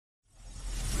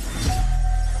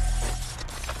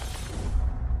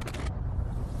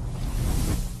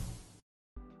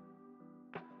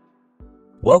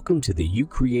Welcome to the You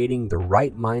Creating the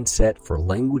Right Mindset for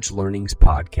Language Learning's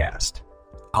podcast.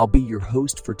 I'll be your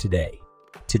host for today.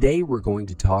 Today we're going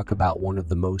to talk about one of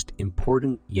the most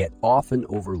important yet often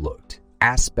overlooked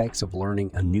aspects of learning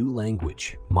a new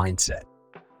language, mindset.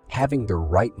 Having the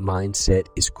right mindset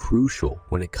is crucial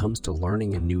when it comes to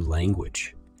learning a new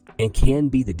language and can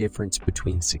be the difference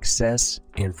between success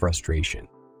and frustration.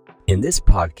 In this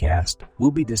podcast,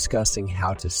 we'll be discussing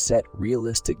how to set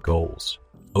realistic goals,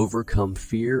 overcome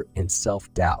fear and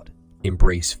self-doubt,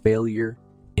 embrace failure,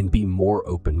 and be more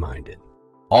open-minded,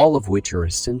 all of which are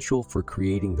essential for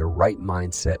creating the right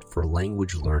mindset for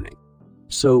language learning.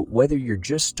 So whether you're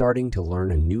just starting to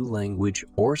learn a new language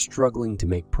or struggling to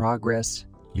make progress,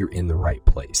 you're in the right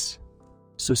place.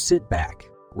 So sit back,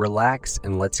 relax,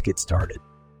 and let's get started.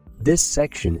 This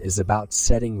section is about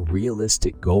setting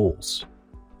realistic goals.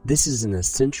 This is an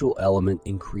essential element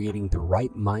in creating the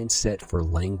right mindset for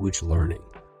language learning.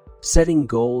 Setting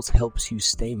goals helps you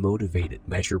stay motivated,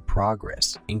 measure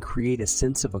progress, and create a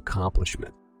sense of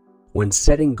accomplishment. When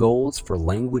setting goals for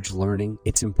language learning,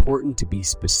 it's important to be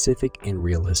specific and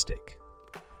realistic.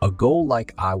 A goal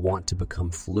like I want to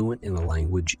become fluent in a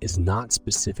language is not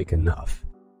specific enough.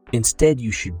 Instead,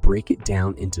 you should break it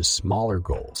down into smaller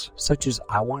goals, such as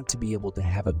I want to be able to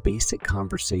have a basic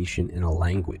conversation in a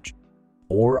language,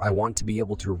 or I want to be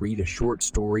able to read a short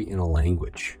story in a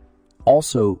language.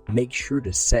 Also, make sure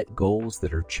to set goals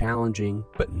that are challenging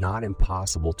but not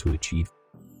impossible to achieve.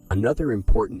 Another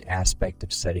important aspect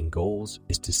of setting goals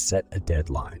is to set a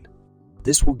deadline.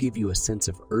 This will give you a sense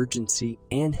of urgency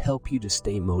and help you to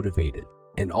stay motivated,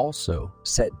 and also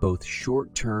set both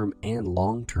short-term and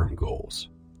long-term goals.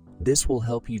 This will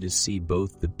help you to see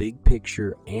both the big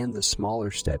picture and the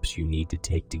smaller steps you need to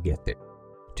take to get there.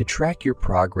 To track your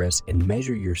progress and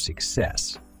measure your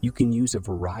success, you can use a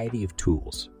variety of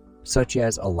tools, such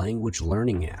as a language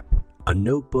learning app, a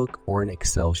notebook, or an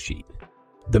Excel sheet.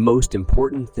 The most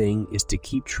important thing is to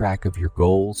keep track of your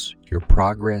goals, your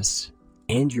progress,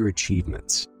 and your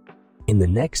achievements. In the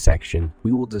next section,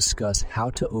 we will discuss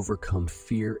how to overcome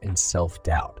fear and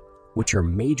self-doubt, which are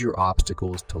major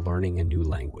obstacles to learning a new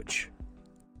language.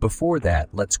 Before that,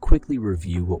 let's quickly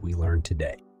review what we learned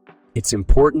today. It's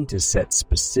important to set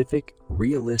specific,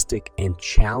 realistic, and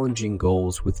challenging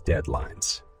goals with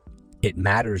deadlines. It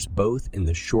matters both in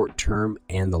the short term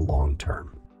and the long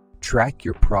term. Track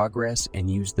your progress and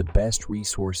use the best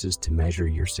resources to measure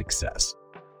your success.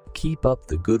 Keep up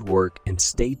the good work and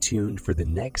stay tuned for the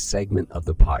next segment of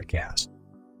the podcast.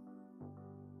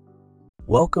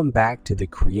 Welcome back to the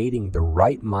Creating the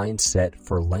Right Mindset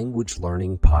for Language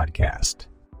Learning podcast.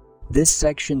 This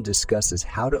section discusses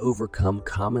how to overcome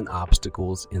common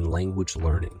obstacles in language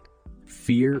learning.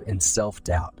 Fear and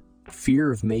self-doubt.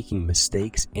 Fear of making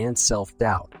mistakes and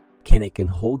self-doubt can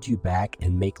hold you back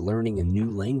and make learning a new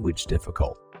language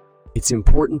difficult. It's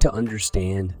important to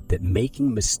understand that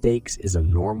making mistakes is a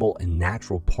normal and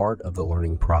natural part of the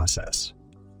learning process.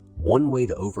 One way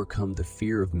to overcome the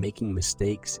fear of making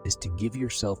mistakes is to give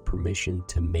yourself permission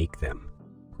to make them.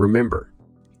 Remember,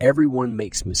 everyone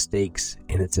makes mistakes,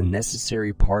 and it's a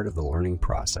necessary part of the learning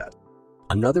process.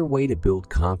 Another way to build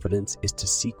confidence is to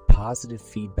seek positive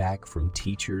feedback from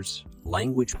teachers,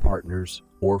 language partners,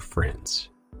 or friends.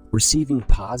 Receiving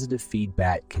positive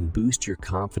feedback can boost your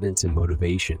confidence and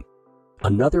motivation.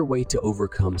 Another way to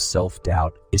overcome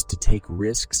self-doubt is to take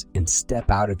risks and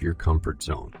step out of your comfort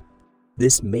zone.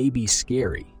 This may be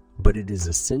scary, but it is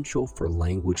essential for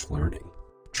language learning.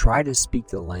 Try to speak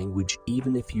the language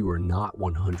even if you are not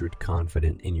 100%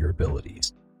 confident in your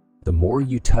abilities. The more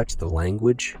you touch the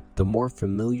language, the more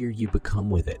familiar you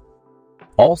become with it.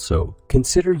 Also,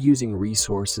 consider using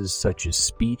resources such as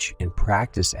speech and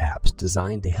practice apps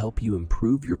designed to help you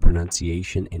improve your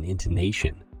pronunciation and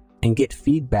intonation, and get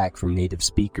feedback from native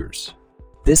speakers.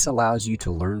 This allows you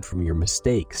to learn from your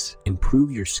mistakes,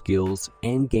 improve your skills,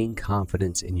 and gain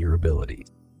confidence in your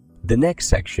abilities. The next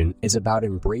section is about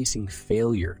embracing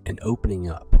failure and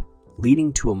opening up,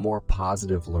 leading to a more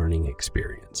positive learning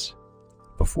experience.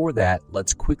 Before that,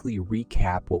 let's quickly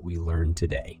recap what we learned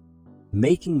today.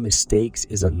 Making mistakes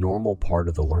is a normal part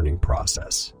of the learning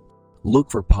process.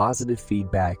 Look for positive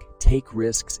feedback, take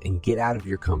risks, and get out of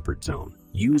your comfort zone.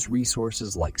 Use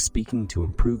resources like speaking to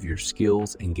improve your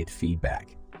skills and get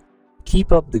feedback.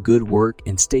 Keep up the good work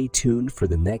and stay tuned for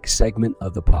the next segment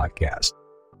of the podcast.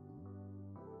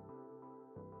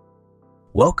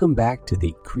 Welcome back to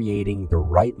the Creating the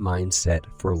Right Mindset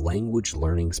for Language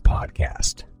Learning's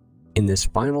podcast. In this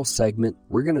final segment,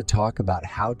 we're going to talk about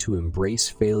how to embrace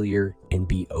failure and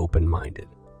be open-minded,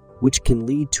 which can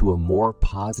lead to a more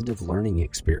positive learning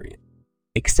experience.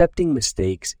 Accepting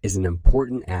mistakes is an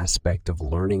important aspect of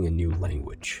learning a new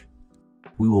language.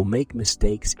 We will make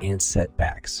mistakes and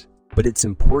setbacks, but it's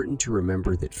important to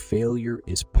remember that failure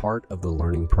is part of the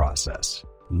learning process,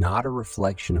 not a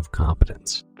reflection of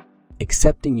competence.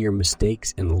 Accepting your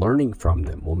mistakes and learning from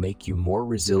them will make you more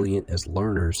resilient as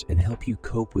learners and help you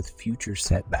cope with future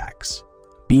setbacks.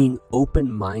 Being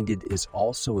open-minded is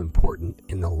also important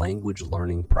in the language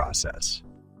learning process.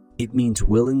 It means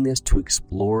willingness to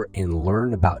explore and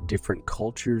learn about different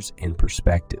cultures and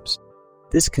perspectives.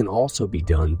 This can also be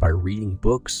done by reading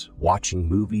books, watching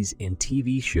movies and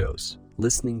TV shows,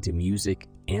 listening to music,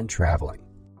 and traveling.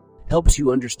 Helps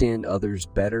you understand others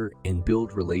better and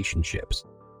build relationships.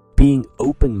 Being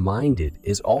open-minded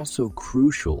is also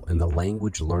crucial in the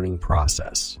language learning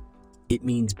process. It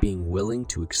means being willing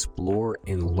to explore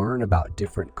and learn about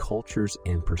different cultures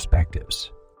and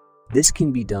perspectives. This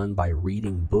can be done by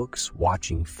reading books,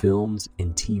 watching films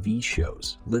and TV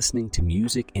shows, listening to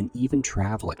music, and even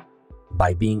traveling.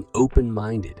 By being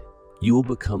open-minded, you will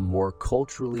become more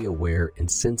culturally aware and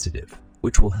sensitive,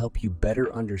 which will help you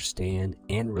better understand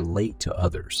and relate to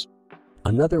others.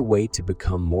 Another way to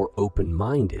become more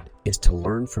open-minded is to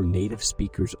learn from native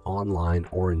speakers online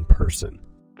or in person.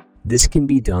 This can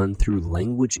be done through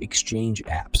language exchange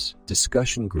apps,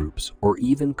 discussion groups, or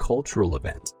even cultural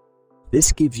events.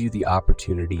 This gives you the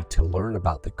opportunity to learn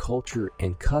about the culture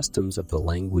and customs of the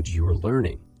language you are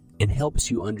learning and helps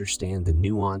you understand the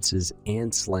nuances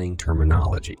and slang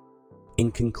terminology. In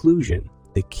conclusion,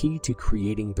 the key to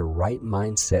creating the right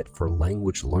mindset for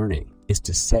language learning is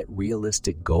to set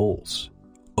realistic goals,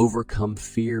 overcome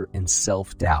fear and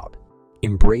self-doubt,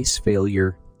 embrace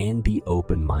failure, and be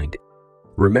open-minded.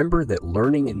 Remember that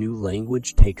learning a new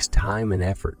language takes time and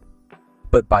effort,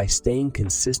 but by staying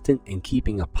consistent and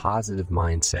keeping a positive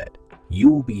mindset, you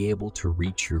will be able to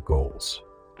reach your goals.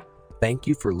 Thank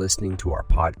you for listening to our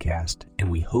podcast, and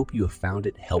we hope you have found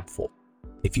it helpful.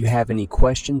 If you have any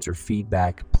questions or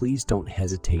feedback, please don't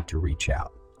hesitate to reach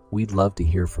out. We'd love to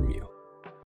hear from you.